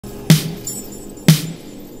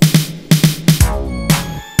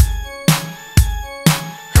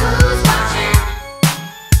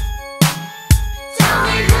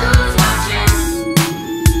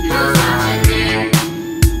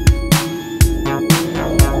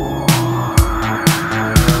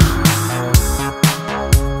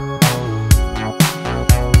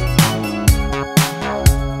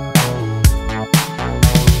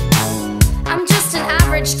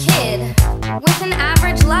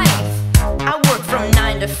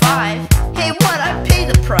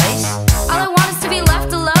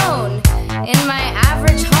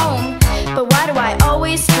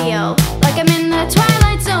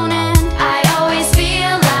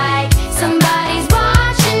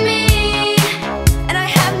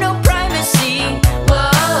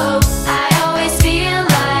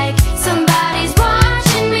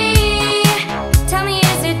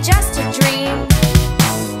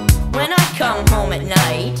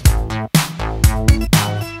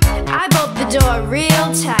door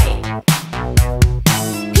real tight.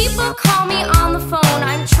 People call me on the phone,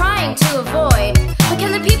 I'm trying to avoid. But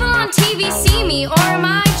can the people on TV see me, or am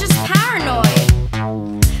I just paranoid?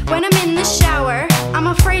 When I'm in the shower, I'm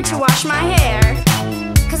afraid to wash my hair,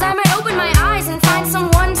 'cause I might open my eyes and find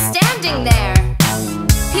someone standing there.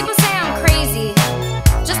 People say I'm crazy,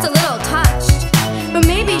 just a little touched, but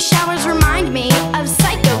maybe showers remind me of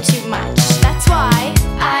Psycho too much. That's why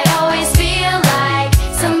I always feel like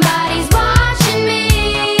somebody's watching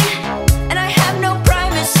me, and I have no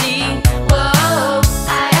privacy. Whoa,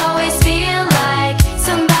 I always feel like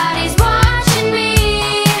somebody's watching me,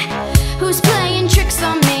 who's playing tricks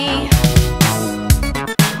on me.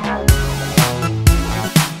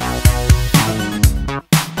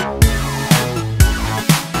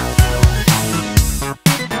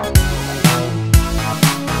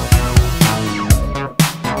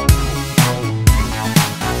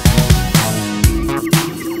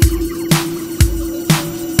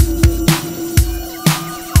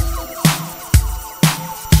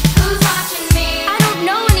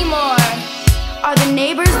 Are the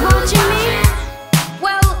neighbors watching me?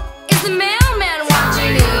 Well, is the mailman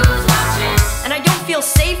watching me? And I don't feel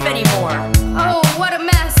safe anymore. Oh, what a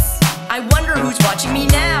mess. I wonder who's watching me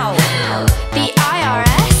now.